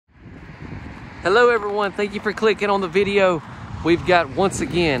Hello everyone, thank you for clicking on the video. We've got once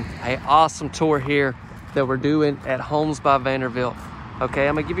again an awesome tour here that we're doing at Homes by Vanderbilt. Okay,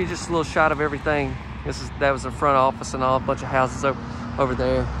 I'm gonna give you just a little shot of everything. That was the front office and all, a bunch of houses over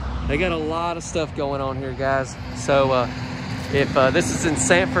there. They got a lot of stuff going on here, guys. So if this is in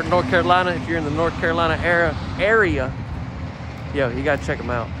Sanford, North Carolina, if you're in the North Carolina area, yo, you gotta check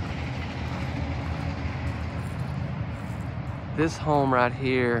them out. This home right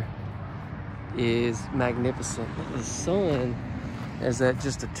here is magnificent. The sun is at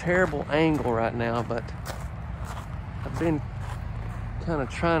just a terrible angle right now, but I've been kind of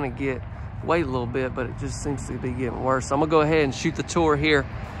trying to wait a little bit, but it just seems to be getting worse. So I'm gonna go ahead and shoot the tour here.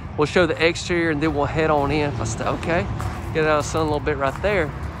 We'll show the exterior and then we'll head on in. Okay, get out of the sun a little bit right there.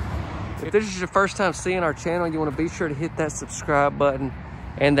 If this is your first time seeing our channel, you want to be sure to hit that subscribe button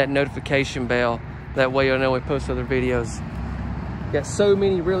and that notification bell. That way you'll know when we post other videos. Got so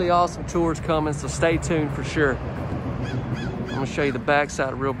many really awesome tours coming, so stay tuned for sure. I'm gonna show you the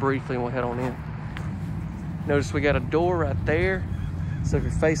backside real briefly and we'll head on in. Notice we got a door right there. So if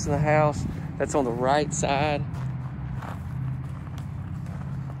you're facing the house, that's on the right side.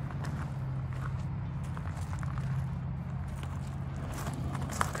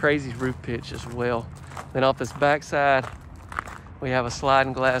 Crazy roof pitch as well. Then off this backside, we have a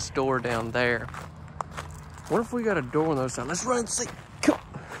sliding glass door down there. What if we got a door on the other side? Let's run and see. Come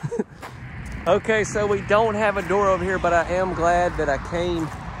on. Okay, so we don't have a door over here, but I am glad that I came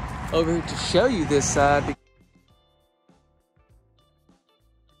over here to show you this side.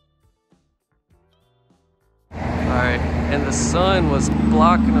 All right, and the sun was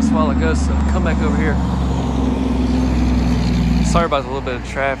blocking us a while ago, so come back over here. Sorry about a little bit of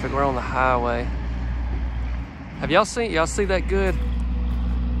traffic. We're on the highway. Have y'all see that good?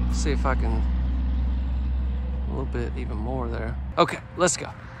 Let's see if I can. A little bit even more there. Okay, let's go.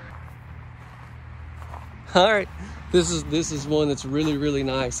 All right, this is one that's really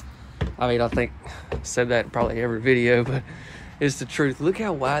nice. I mean, I think I've said that in probably every video, but it's the truth. Look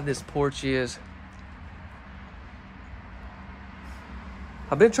how wide this porch is.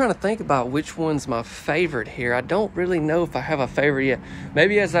 I've been trying to think about which one's my favorite here. I don't really know if I have a favorite yet.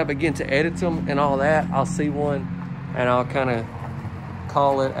 Maybe as I begin to edit them and all that, I'll see one and I'll kind of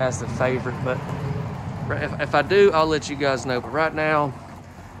call it as the favorite. But if I do, I'll let you guys know. But right now,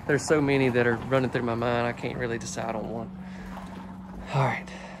 there's so many that are running through my mind, I can't really decide on one. All right,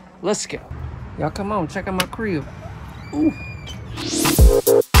 let's go. Y'all come on, check out my crib. Ooh.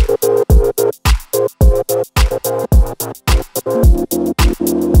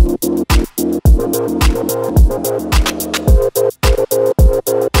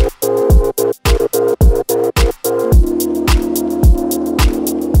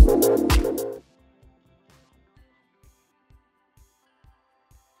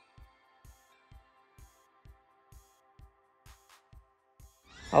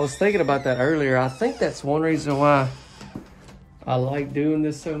 I was thinking about that earlier. I think that's one reason why I like doing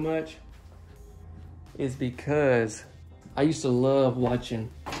this so much is because I used to love watching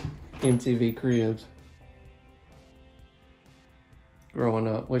MTV Cribs growing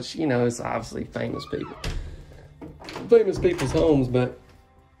up, which, you know, is obviously famous people's homes. But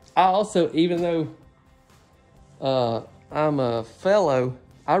I also, even though I'm a fellow,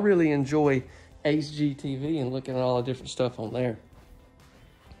 I really enjoy HGTV and looking at all the different stuff on there.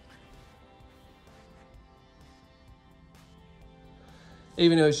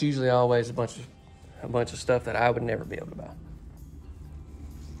 Even though it's usually always a bunch of stuff that I would never be able to buy.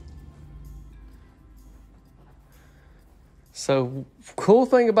 So, cool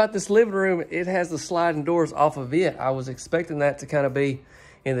thing about this living room, it has the sliding doors off of it. I was expecting that to kind of be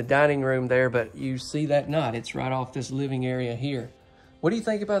in the dining room there, but you see that not. It's right off this living area here. What do you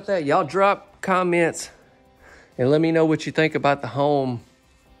think about that? Y'all drop comments and let me know what you think about the home,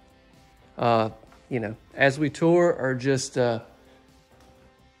 you know, as we tour or just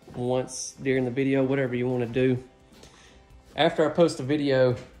once during the video, whatever you want to do. After I post a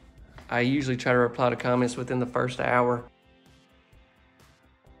video, I usually try to reply to comments within the first hour.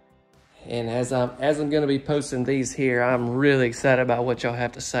 And as I'm going to be posting these here, I'm really excited about what y'all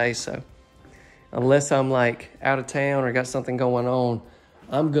have to say. So unless I'm like out of town or got something going on,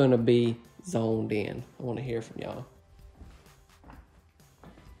 I'm going to be zoned in. I want to hear from y'all.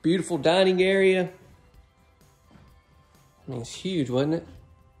 Beautiful dining area. I mean, it's huge, wasn't it?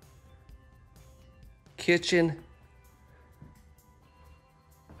 Kitchen.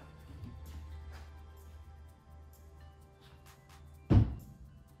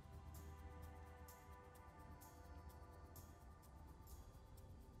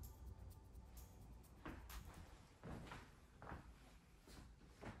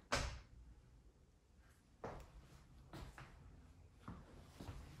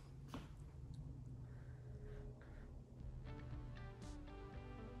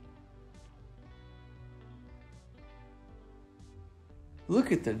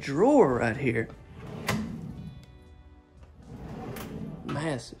 Look at the drawer right here.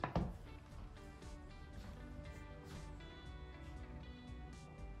 Massive.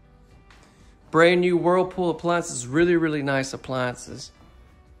 Brand new Whirlpool appliances, really, really nice appliances.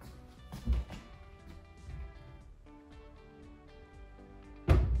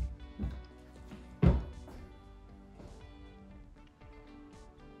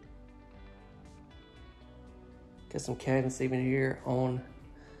 Got some cabinets even here on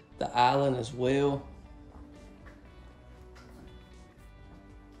the island as well.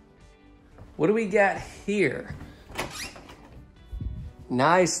 What do we got here?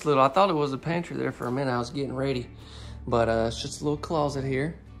 Nice little, I thought it was a pantry there for a minute. I was getting ready, but it's just a little closet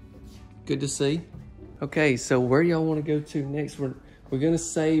here. Good to see. Okay, so where y'all want to go to next? We're gonna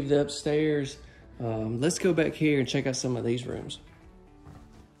save the upstairs. Let's go back here and check out some of these rooms.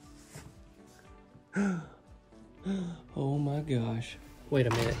 Oh my gosh. Wait a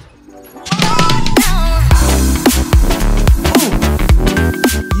minute.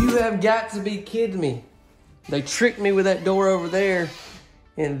 You have got to be kidding me. They tricked me with that door over there.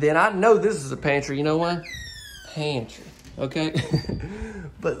 And then I know this is a pantry. You know why? Pantry, okay?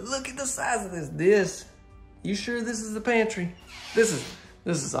 But look at the size of this. You sure this is a pantry? This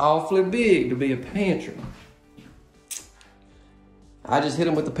is awfully big to be a pantry. I just hit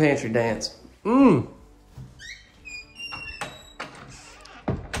him with the pantry dance.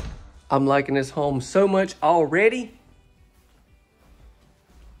 I'm liking this home so much already.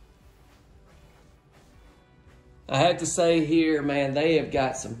 I have to say here, man, they have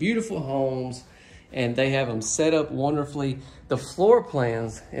got some beautiful homes and they have them set up wonderfully. The floor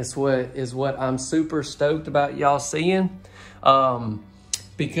plans is what I'm super stoked about y'all seeing.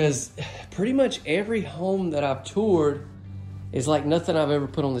 Because pretty much every home that I've toured is like nothing I've ever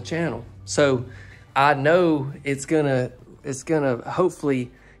put on the channel. So I know it's gonna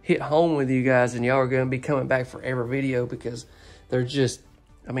hopefully hit home with you guys, and y'all are gonna be coming back for every video because they're just,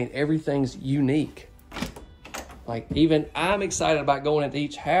 I mean, everything's unique. Like, even I'm excited about going into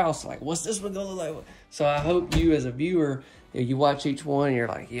each house. Like, what's this one gonna look like? So I hope you as a viewer, you watch each one and you're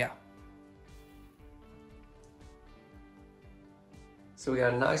like, yeah. So we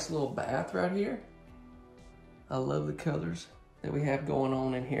got a nice little bath right here. I love the colors that we have going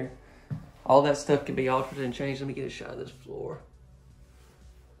on in here. All that stuff can be altered and changed. Let me get a shot of this floor.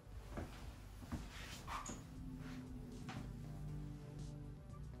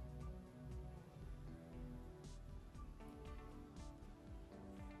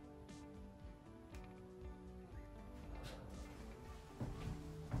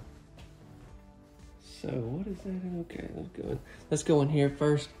 So what is that? Okay, let's go in here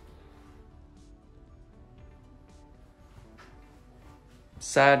first.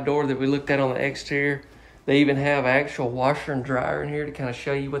 Side door that we looked at on the exterior. They even have actual washer and dryer in here to kind of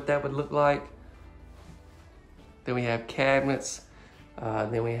show you what that would look like. Then we have cabinets.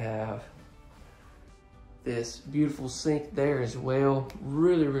 Then we have this beautiful sink there as well.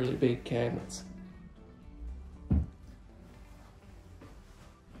 Really, really big cabinets.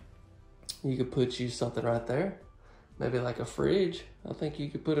 You could put you something right there. Maybe like a fridge. I think you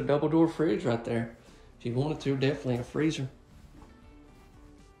could put a double door fridge right there. If you wanted to, definitely a freezer.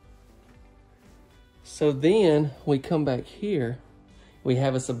 So then we come back here. We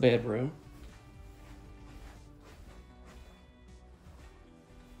have us a bedroom.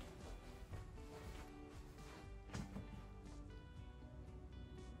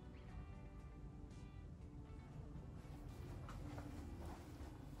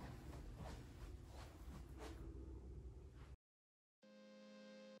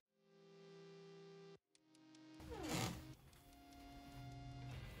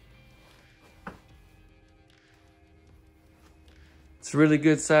 It's a really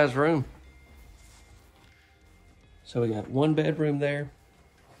good sized room. So we got one bedroom there.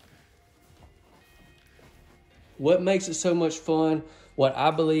 What makes it so much fun, why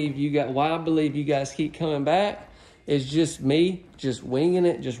I believe you guys keep coming back, is just me just winging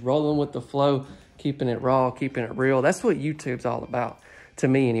it, just rolling with the flow, keeping it raw, keeping it real. That's what YouTube's all about, to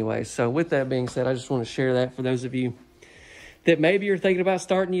me anyway. So with that being said, I just want to share that for those of you that maybe you're thinking about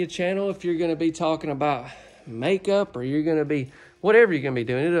starting your channel. If you're going to be talking about makeup, or you're going to be whatever you're going to be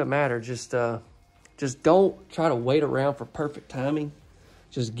doing, it doesn't matter. Just don't try to wait around for perfect timing.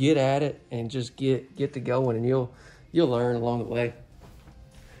 Just get at it and just get to going, and you'll learn along the way.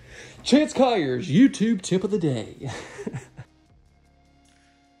 Chance Collier's YouTube tip of the day.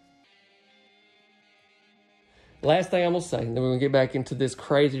 Last thing I'm gonna say, and then we're gonna get back into this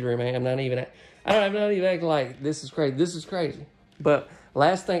crazy room. I'm not even acting like this is crazy. This is crazy. But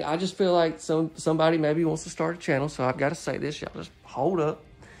last thing, I just feel like somebody maybe wants to start a channel, so I've got to say this. Y'all just hold up.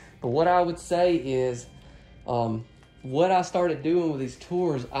 But what I would say is, what I started doing with these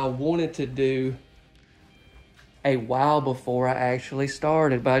tours, I wanted to do a while before I actually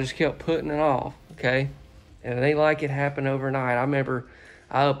started, but I just kept putting it off, okay? And it ain't like it happened overnight. I remember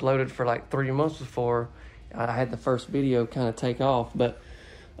I uploaded for like 3 months before I had the first video kind of take off. But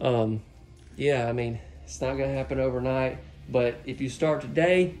yeah, I mean, it's not gonna happen overnight. But if you start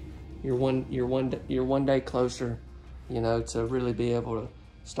today, you're one day closer, you know, to really be able to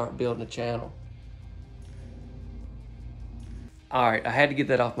start building a channel. All right, I had to get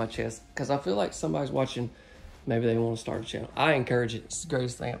that off my chest because I feel like somebody's watching, maybe they want to start a channel. I encourage it. It's the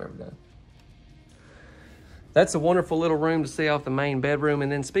greatest thing I've ever done. That's a wonderful little room to see off the main bedroom.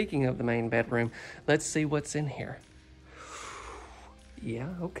 And then speaking of the main bedroom, let's see what's in here. Yeah,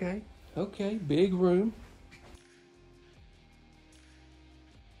 okay. Okay, big room.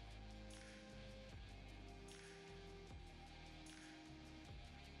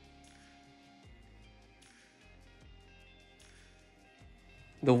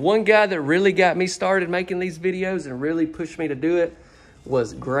 The one guy that really got me started making these videos and really pushed me to do it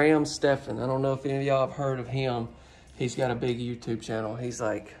was Graham Stephan. I don't know if any of y'all have heard of him. He's got a big YouTube channel. He's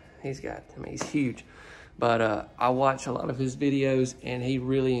huge. But I watch a lot of his videos, and he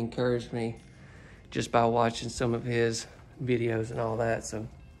really encouraged me just by watching some of his videos and all that. So,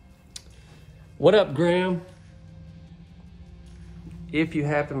 what up, Graham? If you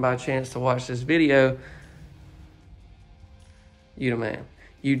happen by chance to watch this video, you the man.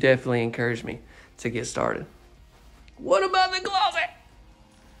 You definitely encouraged me to get started. What about the closet?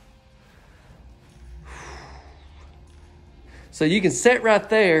 So you can sit right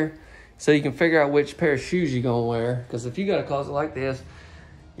there so you can figure out which pair of shoes you're gonna wear. Because if you got a closet like this,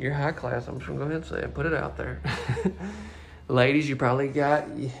 you're high class. I'm just gonna go ahead and say it, put it out there. Ladies, you probably got,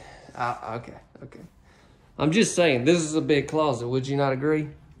 okay. I'm just saying, this is a big closet. Would you not agree?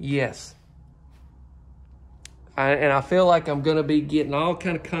 Yes. And I feel like I'm gonna be getting all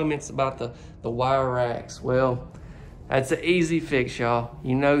kind of comments about the wire racks. Well, that's an easy fix, y'all.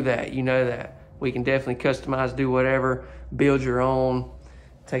 You know that. We can definitely customize, do whatever, build your own,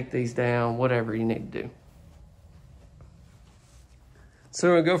 take these down, whatever you need to do. So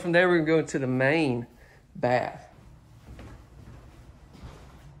we're gonna go from there, we're gonna go into the main bath.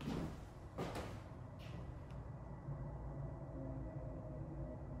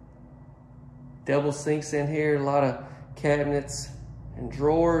 Double sinks in here, a lot of cabinets and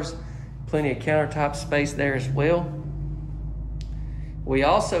drawers, plenty of countertop space there as well. We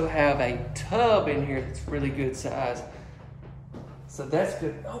also have a tub in here that's really good size. So that's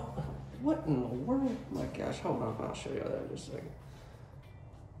good. Oh, what in the world? My gosh, hold on, I'll show you that in just a second.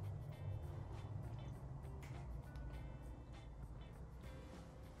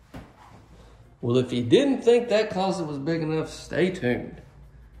 Well, if you didn't think that closet was big enough, stay tuned.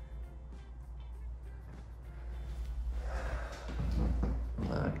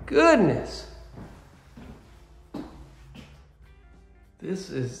 My goodness. This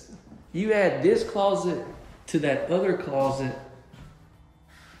is, you add this closet to that other closet.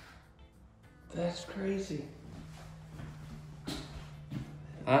 That's crazy.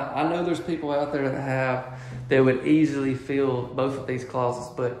 I know there's people out there that would easily fill both of these closets,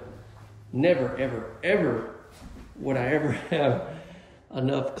 but never, ever would I ever have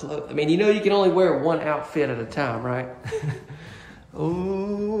enough clothes. I mean, you know, you can only wear one outfit at a time, right?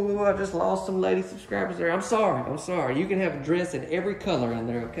 Oh, I just lost some lady subscribers there. I'm sorry. You can have a dress in every color in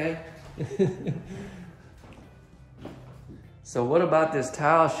there, okay? So what about this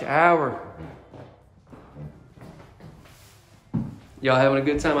tile shower? Y'all having a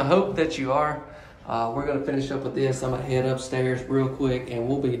good time? I hope that you are. We're gonna finish up with this. I'm gonna head upstairs real quick and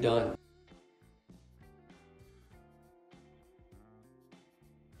we'll be done.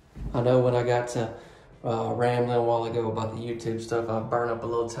 I know when I got to rambling a while ago about the YouTube stuff, I burned up a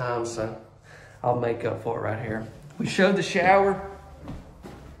little time, so I'll make up for it right here. We showed the shower.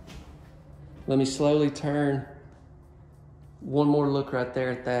 Let me slowly turn. One more look right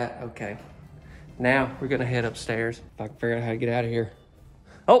there at that. Okay. Now we're gonna head upstairs. If I can figure out how to get out of here.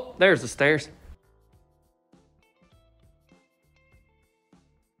 Oh, there's the stairs.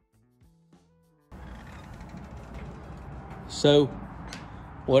 So,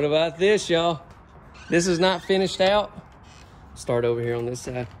 what about this, y'all? This is not finished out. Start over here on this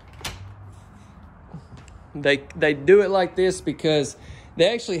side. They do it like this because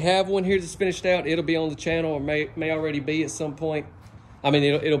they actually have one here that's finished out. It'll be on the channel or may already be at some point. I mean,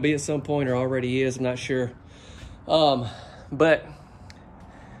 it'll be at some point or already is, I'm not sure. But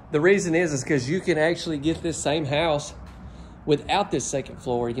the reason is because you can actually get this same house without this second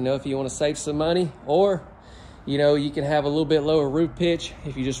floor, you know, if you want to save some money, or, you know, you can have a little bit lower roof pitch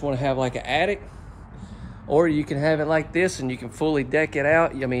if you just want to have like an attic, or you can have it like this and you can fully deck it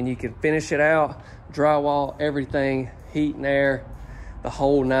out. I mean, you can finish it out, drywall, everything, heat and air, the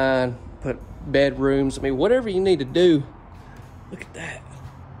whole nine, put bedrooms. I mean, whatever you need to do. Look at that.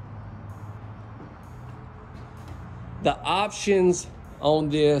 The options on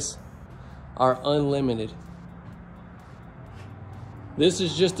this are unlimited. This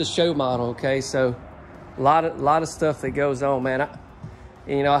is just a show model, okay? So a lot of stuff that goes on, man.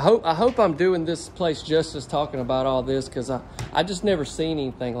 You know, I hope I'm doing this place justice talking about all this, because I just never seen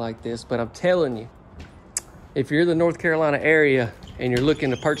anything like this. But I'm telling you, if you're in the North Carolina area and you're looking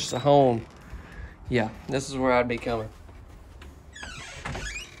to purchase a home, yeah, this is where I'd be coming.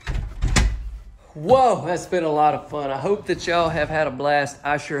 Whoa, that's been a lot of fun. I hope that y'all have had a blast.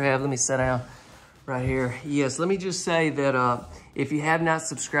 I sure have. Let me sit down right here. Yes, let me just say that if you have not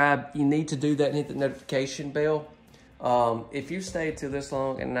subscribed, you need to do that and hit the notification bell. If you stayed to this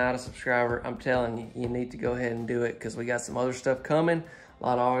long and not a subscriber, I'm telling you, you need to go ahead and do it, because we got some other stuff coming. A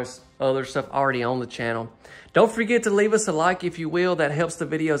lot of other stuff already on the channel. Don't forget to leave us a like if you will. That helps the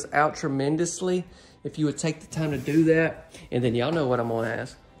videos out tremendously. If you would take the time to do that. And then y'all know what I'm gonna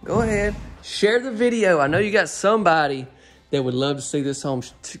ask. Go ahead, share the video. I know you got somebody that would love to see this home.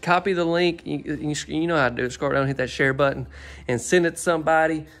 Copy the link. You know how to do it. Scroll down, hit that share button, and send it to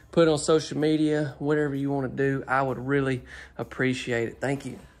somebody. Put it on social media, whatever you want to do. I would really appreciate it. Thank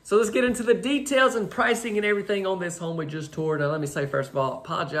you. So let's get into the details and pricing and everything on this home we just toured. Now, let me say, first of all,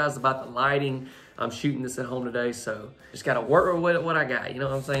 apologize about the lighting. I'm shooting this at home today, so just got to work with what I got. You know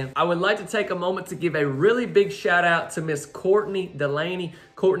what I'm saying? I would like to take a moment to give a really big shout out to Miss Courtney Delaney.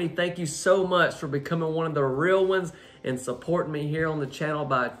 Courtney, thank you so much for becoming one of the real ones and supporting me here on the channel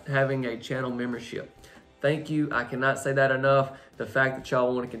by having a channel membership. Thank you. I cannot say that enough. The fact that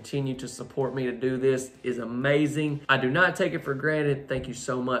y'all want to continue to support me to do this is amazing. I do not take it for granted. Thank you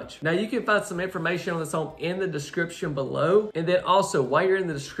so much. Now, you can find some information on this home in the description below. And then also, while you're in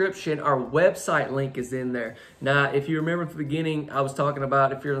the description, our website link is in there. Now, if you remember at the beginning, I was talking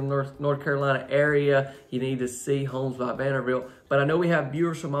about if you're in the North Carolina area, you need to see Homes by Vanderbilt. But I know we have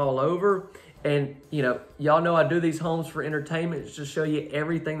viewers from all over. And, you know, y'all know I do these homes for entertainment, just to show you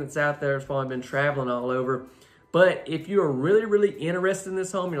everything that's out there. That's why I've been traveling all over. But if you're really, really interested in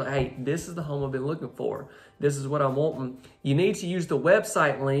this home, you're like, hey, this is the home I've been looking for. This is what I'm wanting. You need to use the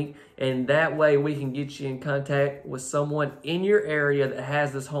website link, and that way we can get you in contact with someone in your area that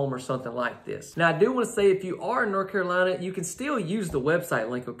has this home or something like this. Now, I do want to say, if you are in North Carolina, you can still use the website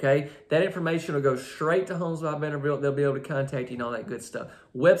link, okay? That information will go straight to Homes by Vanderbilt. They'll be able to contact you and all that good stuff.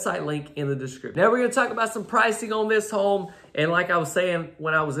 Website link in the description. Now, we're going to talk about some pricing on this home. And like I was saying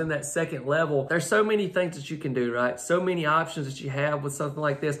when I was in that second level, there's so many things that you can do, right? So many options that you have with something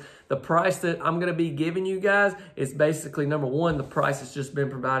like this. The price that I'm going to be giving you guys is basically, number one, the price has just been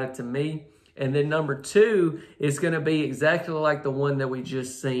provided to me. And then number two is going to be exactly like the one that we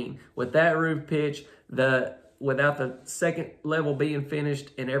just seen. With that roof pitch, without the second level being finished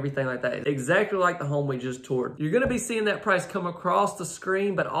and everything like that. Exactly like the home we just toured. You're going to be seeing that price come across the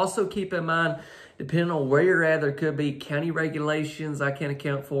screen, but also keep in mind, depending on where you're at, there could be county regulations I can't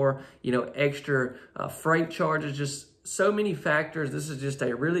account for, you know, extra freight charges, just so many factors. This is just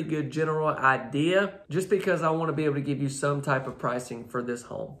a really good general idea, just because I want to be able to give you some type of pricing for this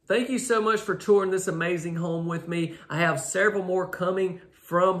home. Thank you so much for touring this amazing home with me. I have several more coming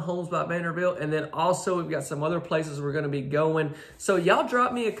from Homes by Vanderbilt, and then also we've got some other places we're going to be going. So y'all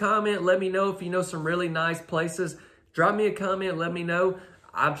drop me a comment. Let me know if you know some really nice places. Drop me a comment. Let me know.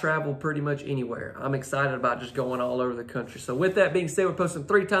 I've traveled pretty much anywhere. I'm excited about just going all over the country. So with that being said, we're posting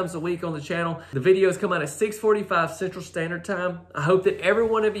 3 times a week on the channel. The videos come out at 6:45 Central Standard Time. I hope that every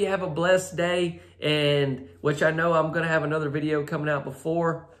one of you have a blessed day, and which I know I'm going to have another video coming out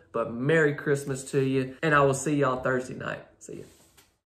before, but Merry Christmas to you, and I will see y'all Thursday night. See you.